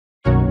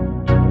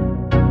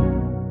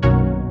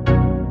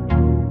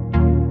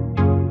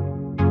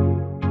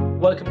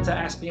welcome to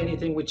Ask Me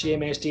Anything with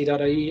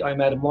GMHD.ie.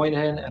 I'm Adam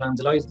Moynihan, and I'm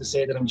delighted to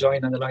say that I'm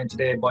joined on the line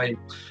today by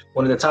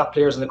one of the top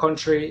players in the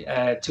country,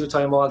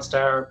 two-time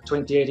All-Star,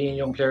 2018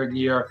 Young Player of the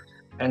Year,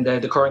 and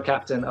the current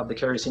captain of the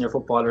Kerry senior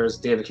footballers,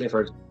 David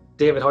Clifford.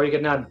 David, how are you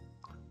getting on?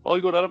 All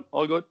good, Adam.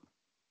 All good.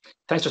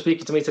 Thanks for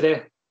speaking to me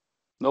today.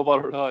 No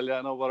bother at all.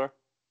 Yeah, no bother.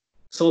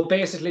 So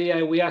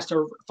basically, we asked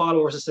our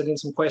followers to send in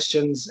some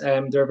questions.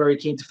 They're very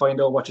keen to find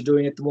out what you're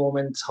doing at the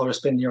moment, how you're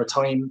spending your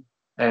time.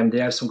 They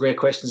have some great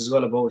questions as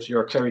well about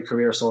your Kerry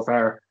career so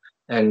far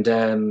and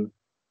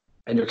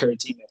your Kerry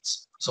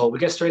teammates. So we'll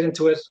get straight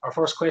into it. Our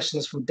first question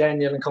is from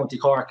Daniel in County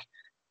Cork.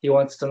 He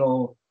wants to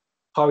know,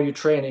 how are you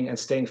training and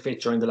staying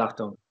fit during the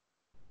lockdown?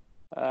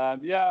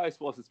 I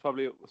suppose it's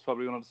probably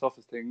one of the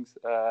toughest things.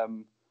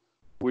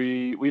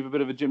 We have a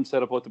bit of a gym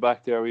set up out the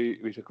back there.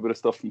 We took a bit of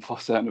stuff from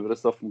Fossa and a bit of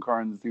stuff from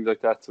Kearns and things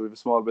like that. So we have a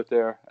small bit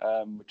there,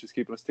 which is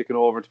keeping us ticking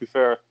over. And to be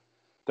fair,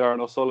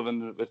 Darren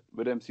O'Sullivan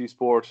with MC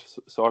Sport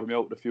sorted me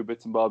out with a few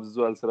bits and bobs as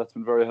well. So that's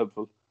been very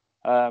helpful.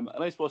 And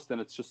I suppose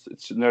then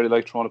it's nearly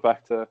like throwing it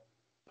back to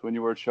when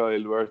you were a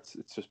child, where it's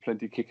just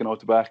plenty kicking out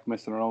the back,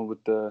 messing around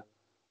with the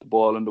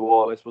ball and the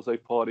wall. I suppose I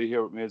have Paddy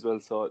here with me as well,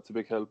 so it's a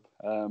big help.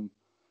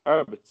 Are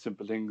a bit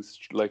simple things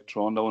like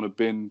throwing down a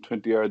bin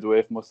 20 yards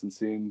away from us and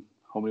seeing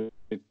how many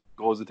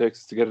goals it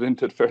takes to get it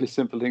into it. Fairly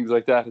simple things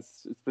like that.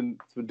 It's been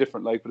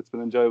different, but it's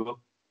been enjoyable.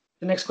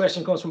 The next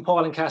question comes from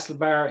Paul in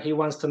Castlebar. He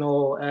wants to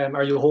know,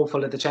 are you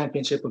hopeful that the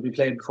championship will be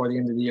played before the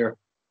end of the year?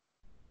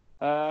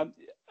 Yeah,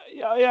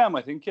 I am.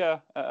 I think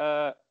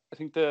I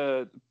think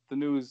the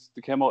news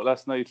that came out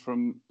last night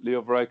from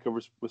Leo Varadkar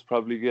was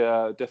probably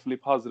definitely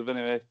positive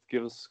anyway. To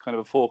give us kind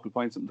of a focal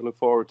point, something to look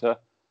forward to.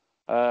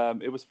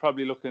 It was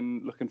probably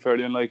looking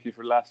fairly unlikely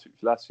for the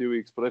last few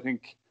weeks, but I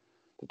think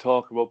the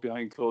talk about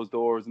behind closed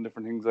doors and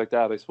different things like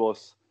that, I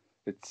suppose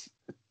it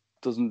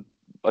doesn't.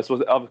 I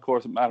suppose of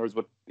course it matters,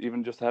 but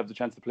even just to have the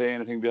chance to play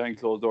anything behind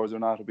closed doors or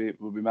not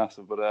would be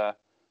massive. But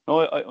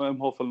no, I'm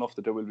hopeful enough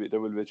that there will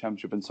be a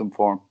championship in some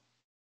form.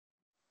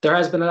 There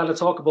has been a lot of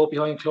talk about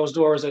behind closed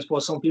doors. I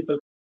suppose some people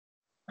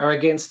are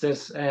against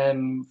it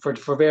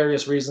for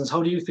various reasons.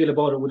 How do you feel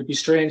about it? Would it be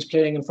strange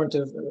playing in front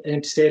of an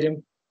empty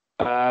stadium?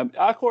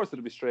 Of course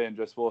it'll be strange.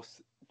 I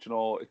suppose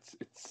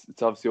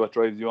it's obviously what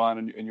drives you on,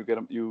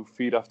 and you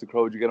feed off the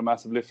crowd. You get a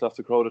massive lift off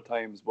the crowd at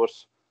times, but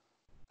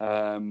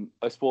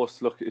I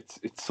suppose look,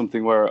 it's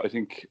something where I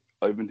think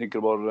I've been thinking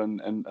about it,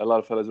 and a lot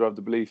of fellas are of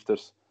the belief that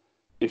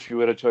if you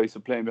had a choice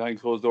of playing behind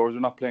closed doors or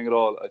not playing at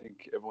all, I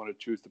think everyone would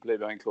choose to play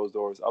behind closed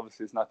doors.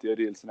 Obviously, it's not the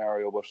ideal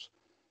scenario, but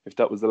if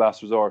that was the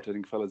last resort, I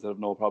think fellas have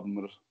no problem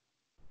with it.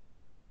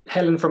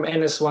 Helen from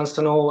Ennis wants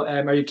to know,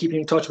 are you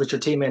keeping in touch with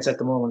your teammates at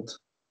the moment?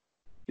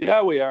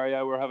 Yeah, we are.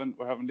 Yeah, we're having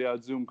the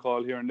odd Zoom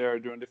call here and there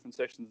during different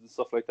sessions and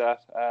stuff like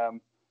that.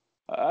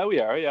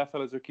 We are. Yeah,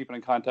 fellas are keeping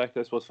in contact.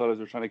 I suppose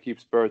fellas are trying to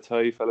keep spirits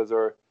high. Fellas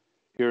are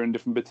hearing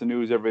different bits of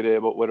news every day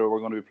about whether we're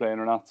going to be playing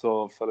or not.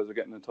 So fellas are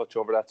getting in touch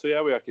over that. So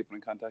yeah, we are keeping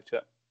in contact.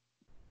 Yeah.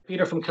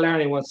 Peter from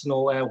Killarney wants to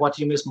know, what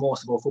do you miss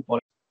most about football?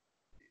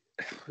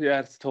 Yeah,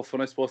 it's a tough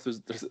one. I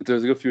suppose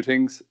there's a good few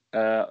things.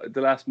 The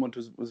last month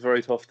was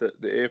very tough.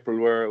 The April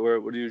where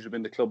it would usually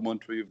been the club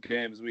month where you have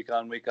games week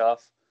on, week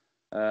off.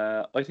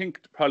 I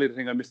think probably the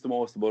thing I miss the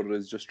most about it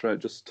is just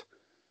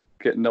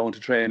getting down to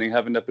training,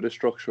 having that bit of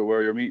structure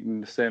where you're meeting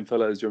the same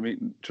fellas, you're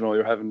meeting,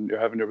 you're having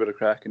your bit of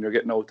crack, and you're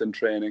getting out and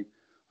training.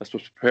 I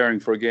suppose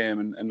preparing for a game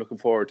and looking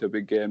forward to a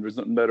big game. There's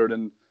nothing better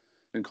than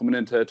coming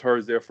into a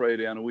Thursday or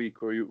Friday on a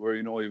week where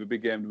you know you have a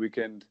big game the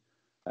weekend.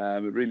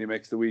 It really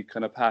makes the week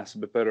kind of pass a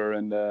bit better,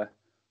 and I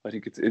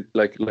think it's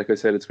like I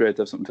said, it's great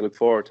to have something to look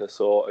forward to.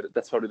 So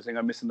that's probably the thing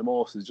I'm missing the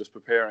most, is just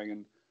preparing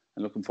and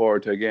looking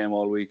forward to a game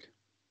all week.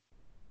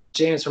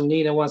 James from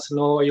Nina wants to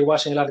know, are you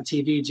watching a lot of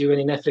TV? Do you have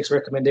any Netflix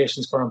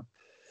recommendations for him?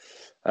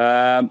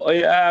 I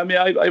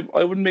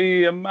wouldn't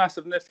be a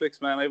massive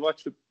Netflix man. I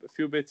watched a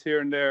few bits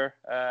here and there.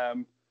 I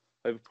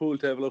have a pool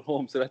table at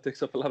home, so that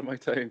takes up a lot of my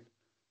time.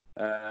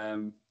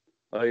 I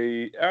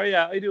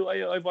do.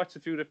 I've watched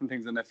a few different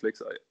things on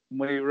Netflix.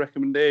 My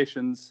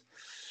recommendations,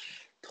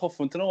 tough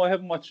one to know. I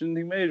haven't watched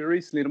anything major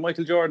recently. The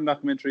Michael Jordan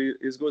documentary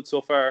is good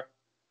so far.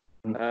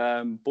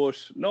 But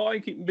no,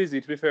 I'm keeping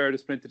busy. To be fair,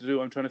 there's plenty to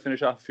do. I'm trying to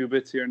finish off a few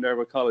bits here and there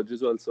with college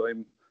as well, so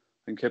I'm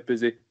kept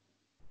busy.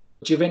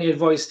 Do you have any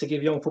advice to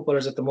give young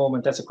footballers at the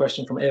moment? That's a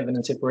question from Evan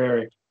in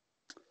Tipperary.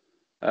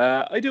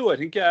 I do. I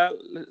think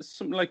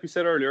something like we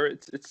said earlier.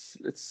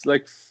 It's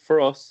like for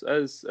us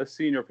as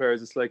senior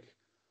players, it's like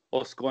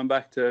us going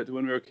back to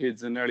when we were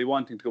kids and nearly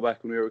wanting to go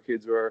back when we were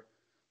kids, where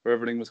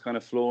everything was kind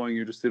of flowing.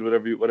 You just did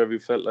whatever you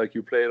felt like.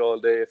 You played all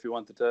day if you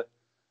wanted to.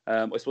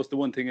 I suppose the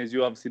one thing is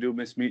you obviously do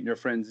miss meeting your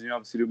friends, and you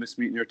obviously do miss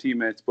meeting your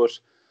teammates. But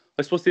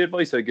I suppose the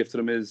advice I give to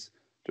them is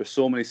there's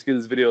so many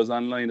skills videos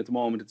online at the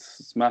moment.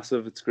 It's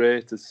massive. It's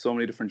great. There's so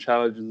many different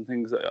challenges and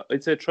things.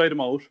 I'd say try them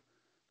out.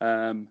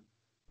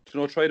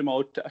 Try them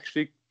out to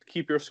actually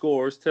keep your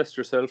scores, test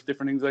yourself,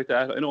 different things like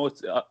that. I know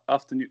it's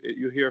often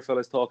you hear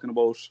fellas talking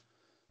about,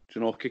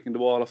 kicking the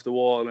ball off the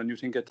wall, and you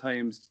think at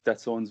times that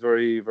sounds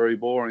very, very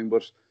boring.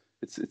 But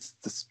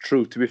it's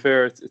true. To be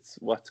fair, it's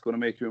what's going to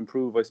make you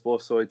improve, I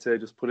suppose. So I'd say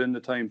just put in the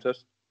time to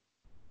it.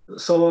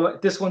 So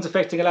this one's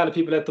affecting a lot of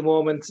people at the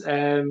moment,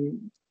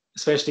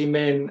 especially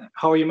men.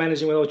 How are you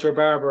managing without your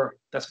barber?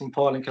 That's from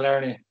Paul in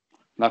Killarney.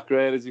 Not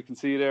great, as you can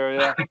see there.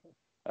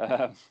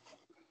 Yeah.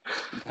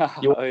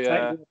 You won't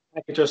tag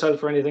it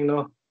yourself or anything,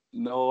 no?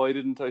 No, I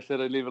didn't. I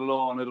said I'd leave it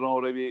alone. I don't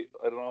know if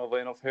I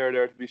have enough hair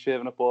there to be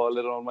shaving up all.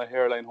 I don't know my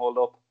hairline hold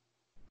up.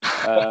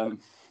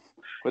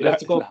 But you have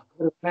to go to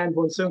the plan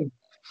one soon.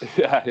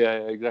 Yeah,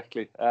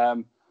 exactly.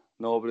 No,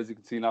 but as you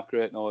can see, not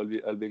great. No,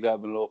 I'll be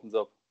glad when it opens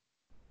up.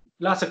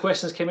 Lots of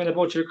questions came in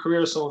about your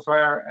career so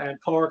far. And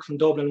Park from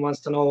Dublin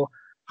wants to know,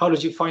 how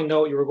did you find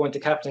out you were going to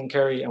captain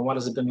Kerry, and what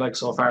has it been like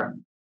so far?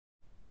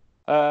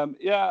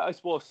 Yeah, I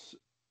suppose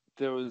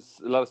there was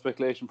a lot of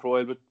speculation for a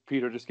while, but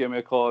Peter just gave me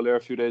a call there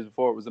a few days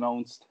before it was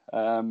announced.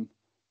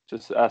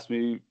 Just asked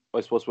me,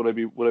 I suppose, would I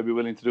be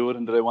willing to do it,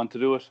 and did I want to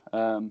do it?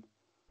 And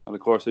of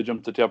course, I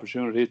jumped at the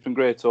opportunity. It's been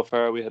great so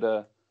far. We had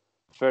a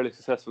fairly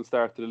successful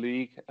start to the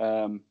league,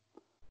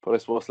 but I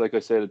suppose, like I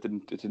said, it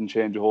didn't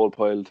change a whole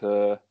pile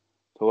to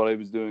what I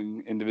was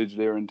doing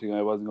individually or anything.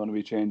 I wasn't going to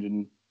be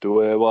changing the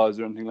way I was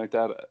or anything like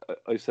that.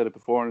 I said it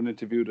before in an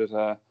interview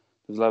that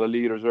there's a lot of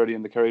leaders already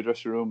in the Kerry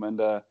dressing room,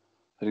 and I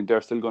think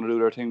they're still going to do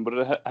their thing. But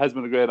it has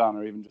been a great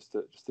honour, even just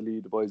to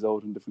lead the boys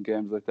out in different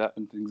games like that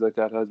and things like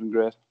that. It has been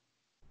great.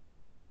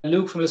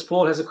 Luke from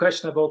Lisbon has a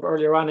question about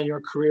earlier on in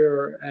your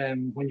career,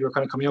 when you were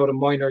kind of coming out of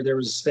minor, there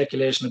was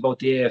speculation about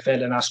the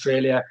AFL in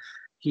Australia.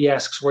 He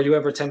asks, were you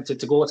ever tempted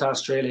to go to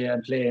Australia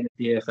and play in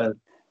the AFL?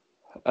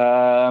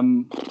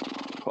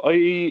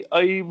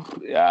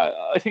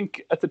 I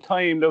think at the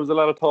time there was a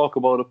lot of talk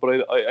about it,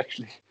 but I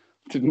actually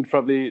didn't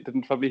probably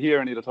hear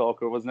any of the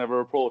talk, or was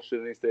never approached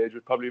at any stage.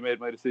 It probably made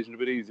my decision a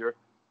bit easier.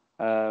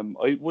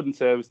 I wouldn't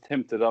say I was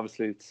tempted.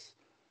 Obviously, it's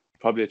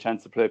probably a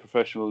chance to play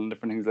professional and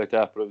different things like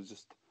that, but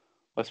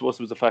I suppose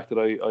it was the fact that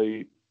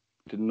I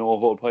didn't know a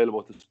whole pile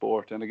about the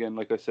sport, and again,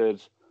 like I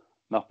said,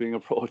 not being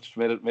approached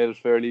made it a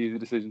fairly easy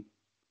decision.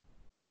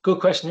 Good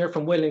question here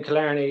from Will in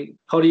Killarney.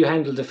 How do you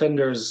handle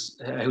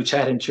defenders who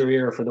chat into your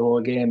ear for the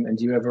whole game, and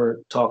do you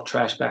ever talk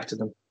trash back to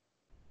them?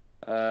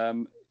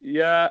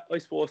 Yeah, I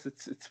suppose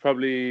it's a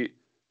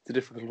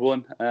difficult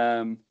one.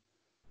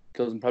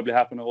 Doesn't probably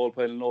happen a whole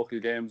pile in local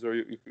games, or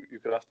you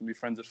could often be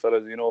friends with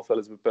fellas,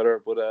 fellas a bit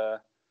better.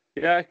 But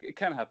yeah, it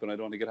can happen. I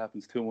don't think it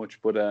happens too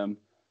much. But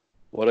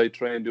what I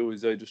try and do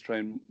is I just try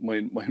and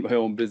mind my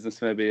own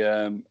business. Maybe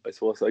I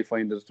suppose I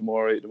find that the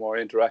more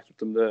I interact with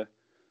them, the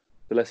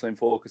less I'm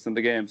focused on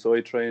the game. So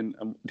I try and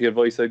the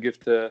advice I give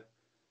to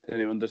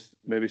anyone that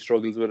maybe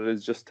struggles with it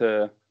is just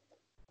to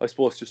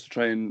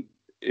try and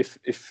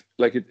if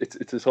like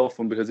it's a tough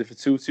one, because if it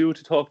suits you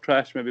to talk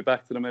trash maybe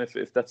back to them, and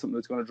if that's something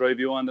that's going to drive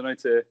you on, then I'd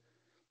say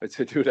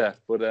do that.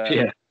 But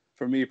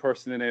for me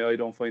personally, I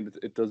don't find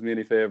it does me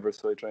any favours,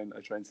 so I try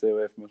and stay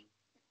away from it.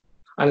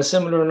 On a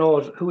similar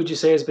note, who would you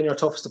say has been your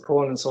toughest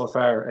opponent so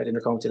far at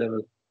intercounty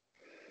level?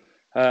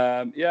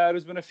 Yeah,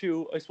 there's been a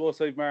few. I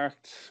suppose I've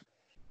marked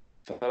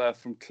a fella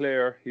from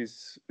Clare.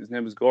 His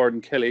name is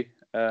Gordon Kelly.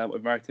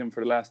 I've marked him for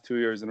the last 2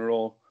 years in a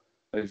row.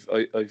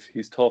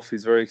 He's tough.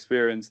 He's very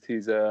experienced.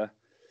 He's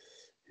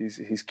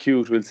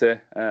cute, we'll say.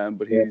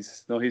 But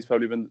he's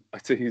probably been.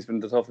 I'd say he's been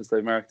the toughest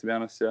I've marked, to be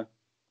honest.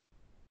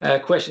 Yeah.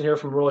 Question here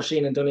from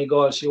Roisin in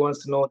Donegal. She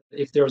wants to know,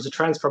 if there was a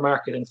transfer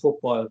market in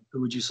football,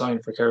 who would you sign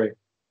for Kerry?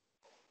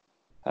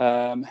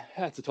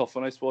 It's a tough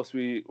one. I suppose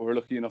we're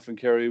lucky enough in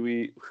Kerry.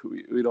 We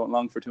don't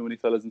long for too many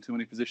fellas in too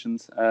many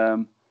positions.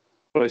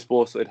 But I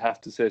suppose I'd have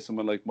to say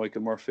someone like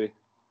Michael Murphy.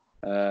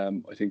 I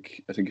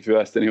think if you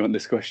asked anyone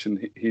this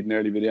question, he'd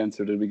nearly be the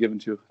answer that'd be given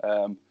to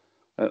you.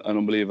 An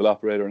unbelievable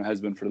operator, and has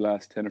been for the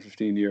last 10 or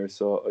 15 years.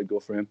 So I'd go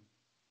for him.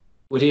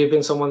 Would he have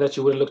been someone that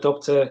you would have looked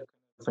up to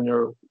when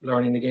you're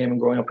learning the game and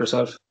growing up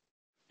yourself?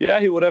 Yeah,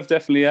 he would have,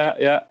 definitely.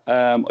 Yeah.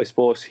 I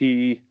suppose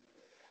he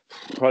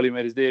probably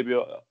made his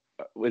debut,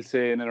 we'll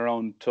say, in and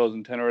around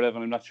 2010 or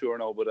 11. I'm not sure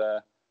now, but I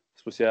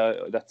suppose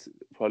that's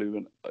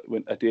probably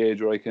when at the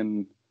age where I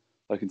can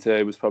say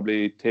I was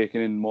probably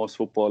taking in most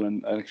football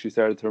and actually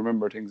started to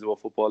remember things about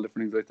football,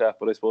 different things like that.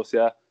 But I suppose,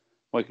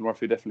 Michael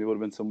Murphy definitely would have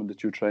been someone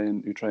that you try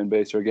and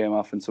base your game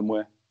off in some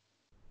way.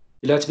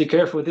 You'll have to be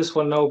careful with this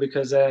one now,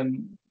 because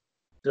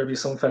there'll be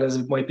some fellas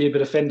who might be a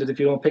bit offended if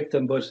you don't pick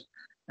them. But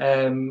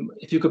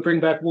if you could bring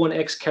back one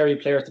ex-Kerry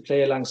player to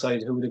play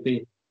alongside, who would it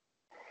be?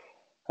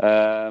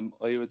 I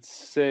would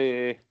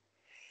say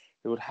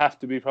it would have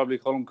to be probably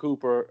Colin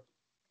Cooper.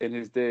 In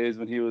his days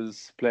when he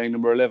was playing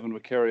number 11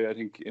 with Kerry, I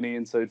think any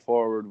inside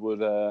forward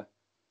would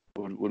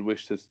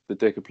wish that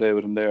they could play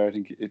with him there. I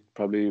think it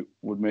probably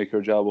would make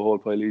your job a whole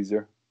pile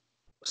easier.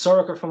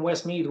 Sorka from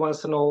Westmeath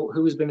wants to know,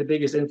 who has been the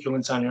biggest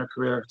influence on your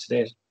career to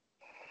date?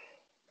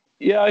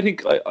 Yeah, I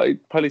think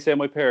I'd probably say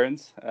my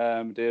parents.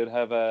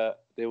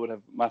 They would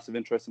have massive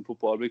interest in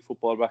football, big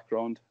football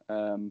background.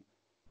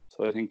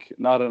 So I think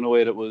not in a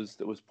way that was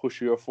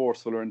pushy or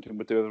forceful or anything,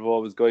 but they would have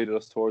always guided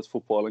us towards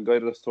football and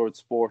guided us towards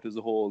sport as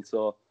a whole.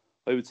 So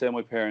I would say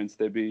my parents,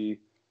 they'd be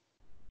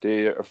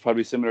they are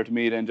probably similar to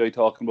me. They enjoy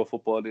talking about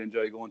football. They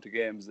enjoy going to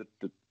games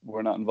that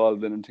we're not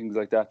involved in and things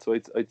like that. So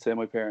I'd say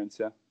my parents,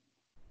 yeah.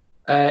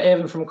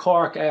 Evan from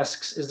Cork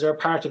asks, is there a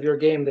part of your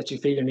game that you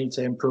feel you need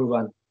to improve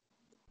on?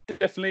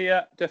 Definitely,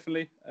 yeah,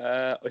 definitely.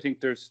 I think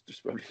there's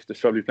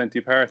probably plenty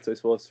of parts. I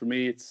suppose for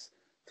me, it's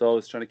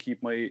always trying to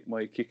keep my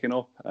kicking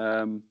up.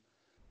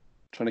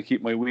 Trying to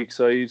keep my weak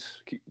side,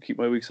 keep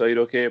my weak side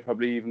okay.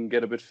 Probably even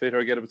get a bit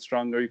fitter, get a bit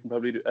stronger. You can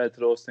probably add to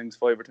those things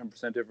 5 or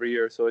 10% every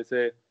year. So I'd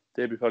say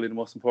they'd be probably the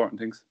most important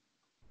things.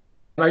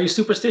 Are you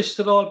superstitious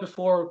at all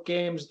before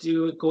games? Do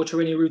you go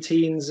through any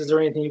routines? Is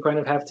there anything you kind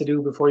of have to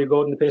do before you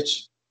go out on the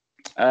pitch?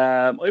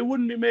 I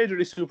wouldn't be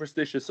majorly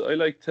superstitious. I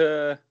like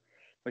to,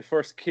 my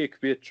first kick,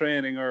 be it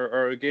training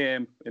or a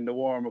game in the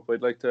warm-up,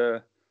 I'd like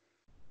to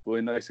go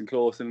in nice and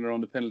close in and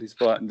around the penalty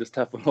spot and just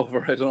tap one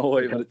over. I don't know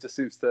why, but it just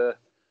seems to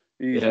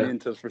ease me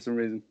into it for some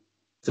reason.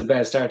 It's a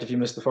bad start if you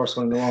miss the first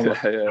one in the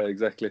warm-up. Yeah,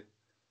 exactly.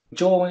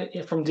 Joe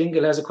from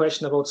Dingle has a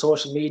question about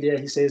social media.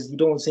 He says, you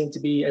don't seem to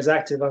be as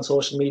active on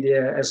social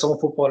media as some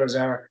footballers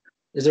are.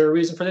 Is there a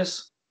reason for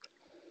this?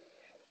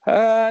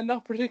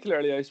 Not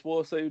particularly. I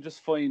suppose I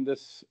just find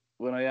that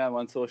when I am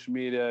on social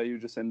media, you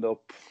just end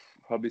up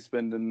probably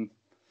spending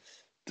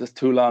just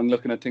too long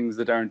looking at things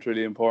that aren't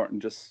really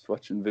important, just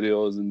watching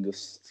videos and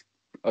just...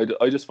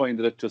 I just find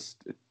that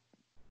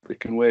it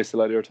can waste a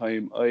lot of your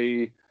time.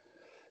 I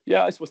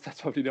suppose that's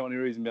probably the only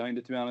reason behind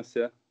it, to be honest,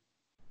 yeah.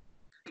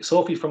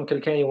 Sophie from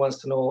Kilkenny wants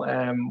to know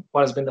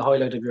what has been the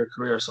highlight of your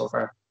career so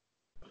far?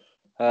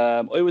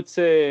 I would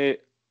say,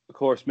 of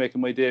course,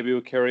 making my debut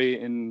with Kerry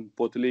in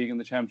both the league and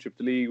the championship.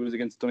 The league was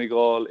against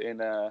Donegal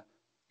in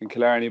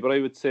Killarney, but I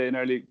would say an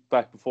early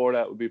back before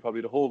that would be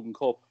probably the Hogan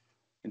Cup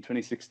in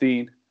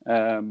 2016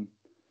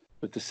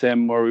 with the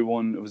Sem, where we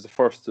won. It was the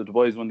first. The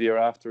boys won the year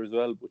after as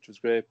well, which was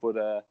great. But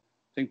I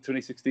think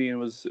 2016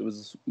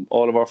 was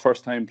all of our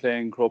first time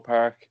playing Croke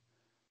Park.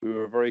 We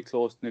were a very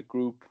close knit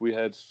group.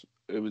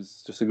 It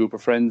was just a group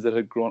of friends that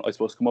had grown, I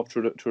suppose, come up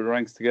through the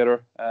ranks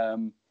together.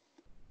 And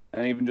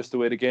even just the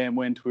way the game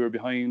went, we were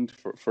behind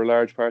for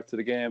large parts of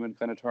the game and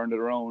kind of turned it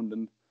around.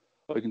 And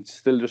I can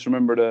still just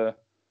remember it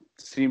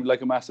seemed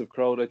like a massive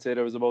crowd. I'd say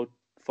there was about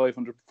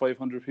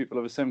 500 people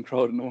of a Sem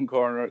crowd in one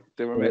corner.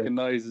 They were making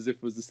noise as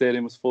if the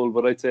stadium was full.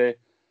 But I'd say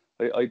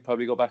I'd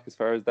probably go back as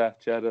far as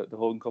that, the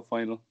Hogan Cup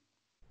final.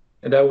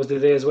 And that was the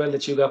day as well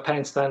that you got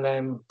pantsed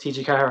on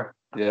TG Carr.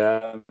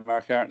 Yeah,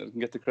 Mark Hartnett can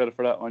get the credit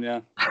for that one, yeah.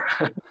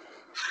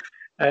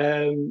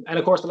 And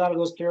of course, a lot of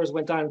those players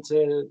went on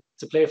to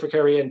play for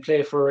Kerry and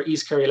play for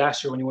East Kerry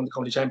last year when you won the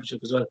county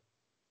championship as well.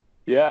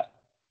 Yeah,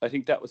 I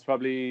think that was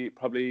probably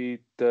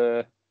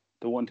the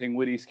one thing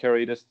with East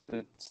Kerry that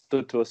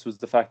stood to us was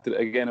the fact that,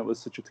 again, it was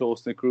such a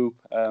close-knit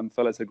group.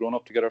 Fellas had grown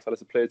up together, fellas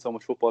had played so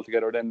much football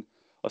together. Then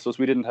I suppose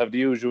we didn't have the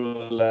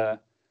usual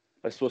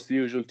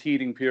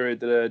teething period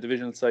that a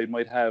divisional side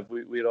might have.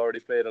 We had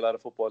already played a lot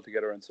of football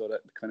together, and so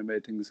that kind of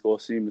made things go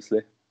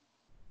seamlessly.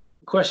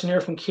 Question here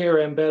from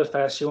Kira in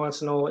Belfast. She wants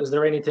to know, is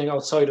there anything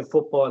outside of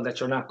football that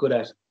you're not good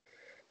at?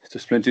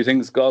 Just plenty of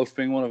things, golf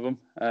being one of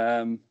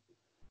them.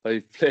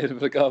 I played a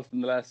bit of golf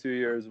in the last few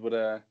years,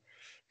 but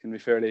can be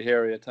fairly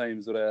hairy at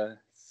times, but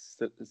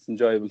it's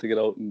enjoyable to get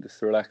out and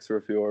just relax for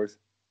a few hours.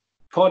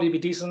 Paddy be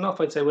decent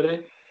enough, I'd say, would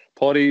he?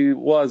 Paddy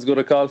was good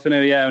at golfing.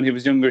 Yeah, when he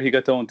was younger, he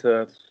got down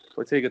to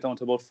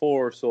about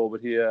 4 or so,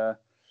 but he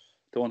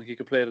don't think he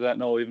could play to that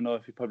now, even though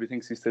he probably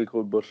thinks he still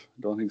could, but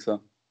I don't think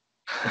so.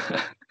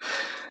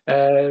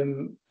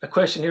 A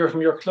question here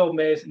from your club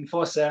mate in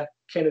Fossa,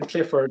 David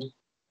Clifford.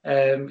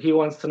 He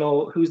wants to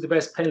know who's the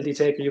best penalty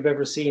taker you've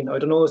ever seen. I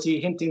don't know, is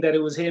he hinting that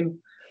it was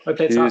him? I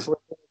played soccer.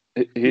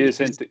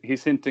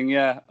 He's hinting,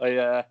 yeah.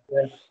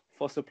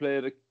 Fossa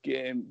played a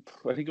game,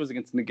 I think it was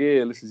against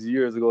Nagale. This is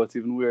years ago. It's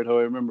even weird how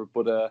I remember.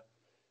 But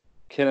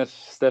Kenneth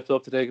stepped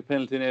up to take a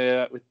penalty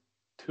with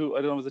 2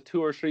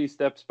 or 3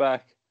 steps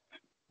back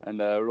and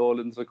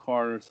rolled into the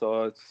corner.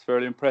 So it's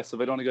fairly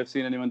impressive. I don't think I've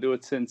seen anyone do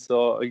it since.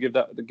 So I give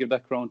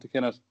that crown to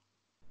Kenneth.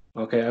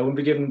 Okay, I wouldn't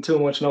be giving him too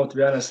much now, to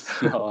be honest.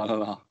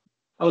 No.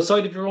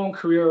 Outside of your own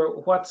career,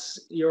 what's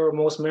your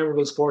most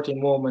memorable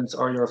sporting moment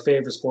or your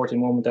favourite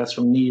sporting moment that's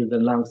from Neil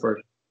in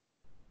Longford?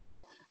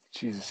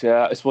 Jesus,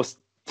 yeah. I suppose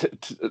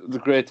the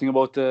great thing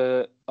about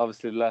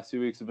obviously the last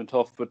few weeks have been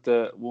tough,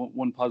 but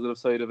one positive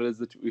side of it is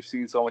that we've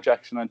seen so much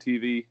action on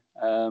TV,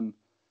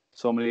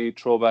 so many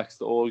throwbacks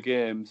to old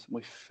games. My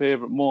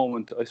favourite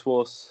moment, I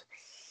suppose,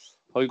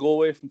 I'll go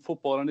away from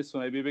football on this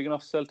one. I'd be a big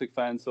enough Celtic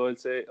fan, so I'd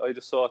say I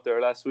just saw it there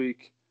last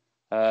week.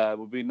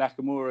 Would be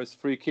Nakamura's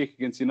free kick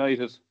against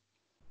United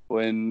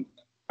when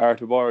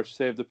Arthur Borich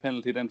saved the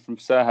penalty then from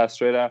Saha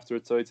straight after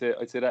it. So I'd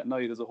say that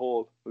night as a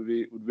whole would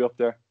be up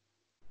there.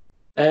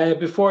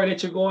 Before I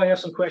let you go, I have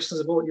some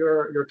questions about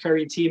your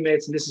Kerry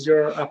teammates, and this is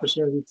your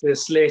opportunity to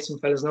slay some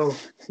fellas now.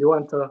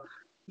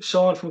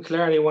 Sean from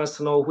Killarney wants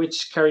to know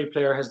which Kerry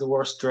player has the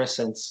worst dress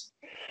sense.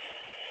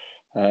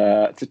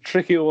 It's a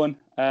tricky one.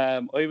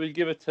 I will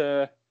give it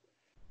to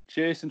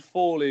Jason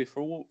Foley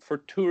for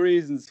 2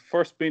 reasons.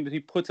 First being that he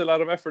puts a lot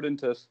of effort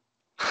into it,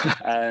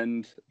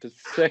 and the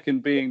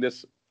second being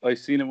that I've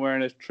seen him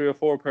wearing 3 or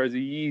 4 pairs of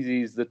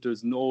Yeezys that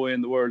there's no way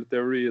in the world that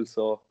they're real.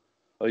 So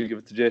I'll give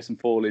it to Jason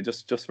Foley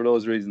just for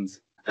those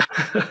reasons.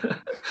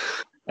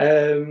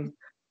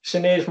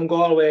 Sinead from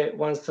Galway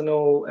wants to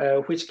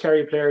know which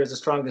Kerry player is the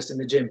strongest in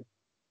the gym.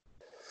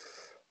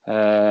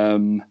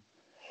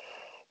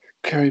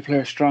 Kerry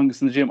player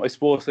strongest in the gym. I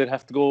suppose I'd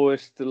have to go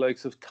with the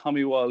likes of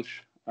Tommy Walsh.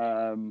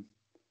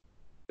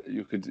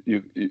 You could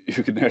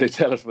nearly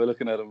tell it by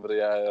looking at him, but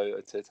yeah,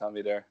 I'd say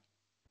Tommy there.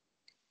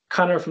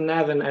 Connor from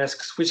Navan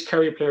asks, which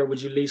Kerry player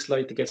would you least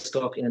like to get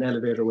stuck in an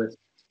elevator with?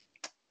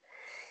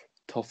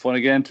 Tough one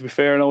again. To be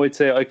fair, no, I'd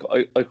say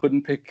I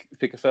couldn't pick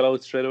a fellow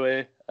out straight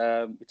away,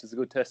 which is a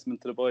good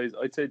testament to the boys.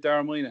 I'd say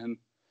Darren Moynihan,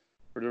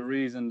 for the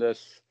reason that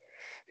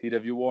he'd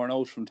have you worn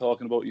out from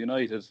talking about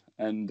United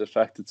and the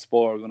fact that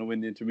Spur are going to win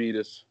the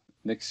intermediate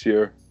next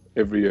year,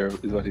 every year,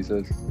 is what he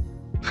says.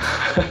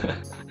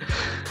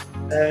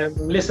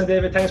 Listen,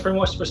 David, thanks very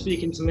much for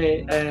speaking to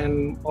me.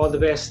 All the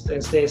best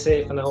and stay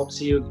safe, and I hope to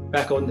see you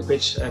back out on the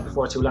pitch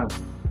before too long.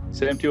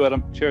 Same to you,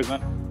 Adam. Cheers,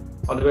 man.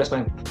 All the best,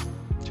 man.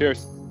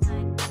 Cheers.